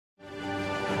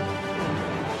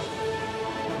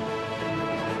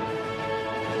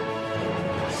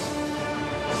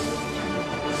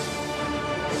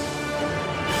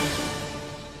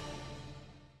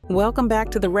Welcome back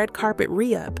to the Red Carpet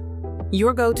Re-Up,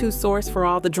 your go-to source for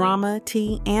all the drama,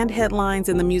 tea, and headlines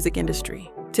in the music industry.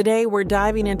 Today, we're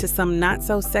diving into some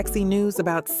not-so-sexy news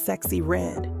about Sexyy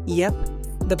Red. Yep,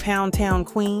 the Pound Town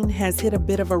Queen has hit a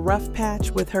bit of a rough patch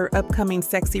with her upcoming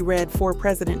Sexyy Red for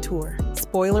President tour.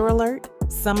 Spoiler alert,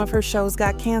 some of her shows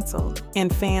got canceled,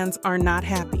 and fans are not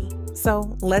happy.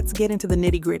 So let's get into the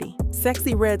nitty-gritty.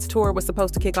 Sexyy Red's tour was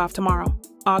supposed to kick off tomorrow,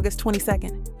 August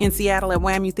 22nd, in Seattle at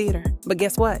WAMU Theater. But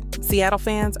guess what? Seattle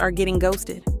fans are getting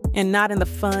ghosted, and not in the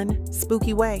fun,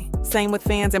 spooky way. Same with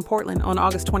fans in Portland on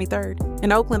August 23rd,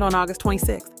 and Oakland on August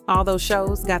 26th. All those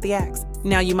shows got the axe.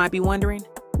 Now you might be wondering,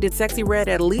 did Sexyy Red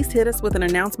at least hit us with an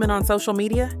announcement on social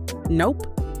media?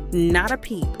 Nope, not a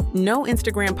peep. No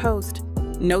Instagram post,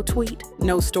 no tweet,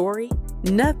 no story,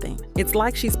 nothing. It's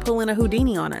like she's pulling a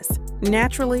Houdini on us.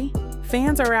 Naturally,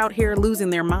 fans are out here losing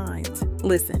their minds.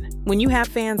 Listen, when you have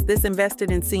fans this invested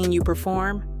in seeing you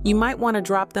perform, you might want to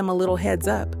drop them a little heads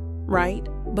up, right?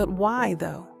 But why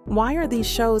though? Why are these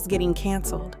shows getting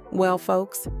canceled? Well,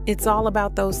 folks, it's all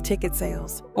about those ticket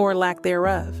sales, or lack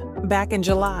thereof. Back in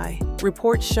July,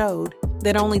 reports showed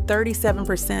that only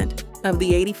 37% of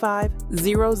the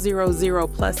 85,000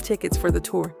 plus tickets for the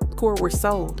tour were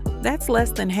sold. That's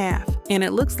less than half, and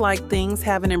it looks like things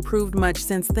haven't improved much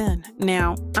since then.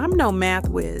 Now, I'm no math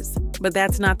whiz, but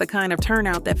that's not the kind of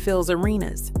turnout that fills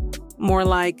arenas. More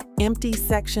like empty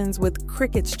sections with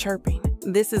crickets chirping.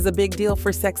 This is a big deal for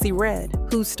Sexyy Red,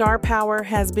 whose star power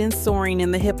has been soaring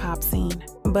in the hip-hop scene.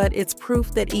 But it's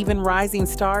proof that even rising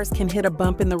stars can hit a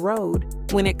bump in the road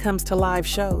when it comes to live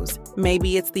shows.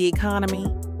 Maybe it's the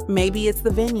economy, maybe it's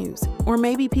the venues, or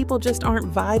maybe people just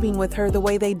aren't vibing with her the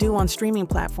way they do on streaming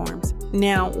platforms.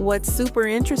 Now, what's super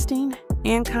interesting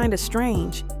and kind of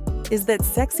strange is that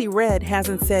Sexyy Red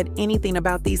hasn't said anything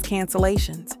about these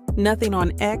cancellations. Nothing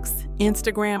on X,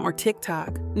 Instagram, or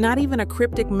TikTok. Not even a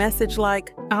cryptic message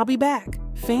like, "I'll be back."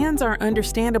 Fans are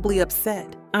understandably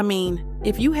upset. I mean,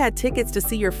 if you had tickets to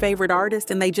see your favorite artist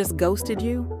and they just ghosted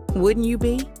you, wouldn't you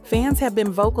be? Fans have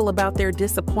been vocal about their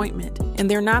disappointment, and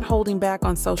they're not holding back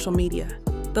on social media.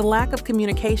 The lack of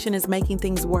communication is making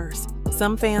things worse.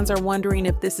 Some fans are wondering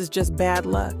if this is just bad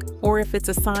luck, or if it's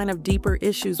a sign of deeper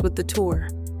issues with the tour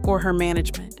or her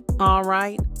management. All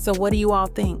right, so what do you all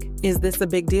think? Is this a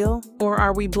big deal, or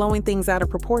are we blowing things out of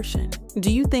proportion?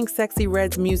 Do you think Sexyy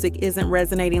Red's music isn't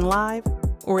resonating live,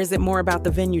 or is it more about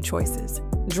the venue choices?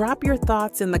 Drop your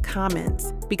thoughts in the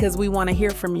comments because we want to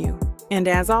hear from you. And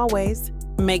as always,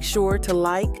 make sure to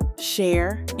like,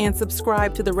 share, and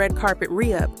subscribe to the Red Carpet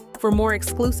Re-Up for more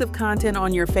exclusive content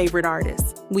on your favorite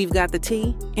artists. We've got the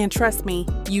tea, and trust me,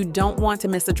 you don't want to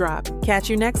miss a drop. Catch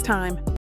you next time.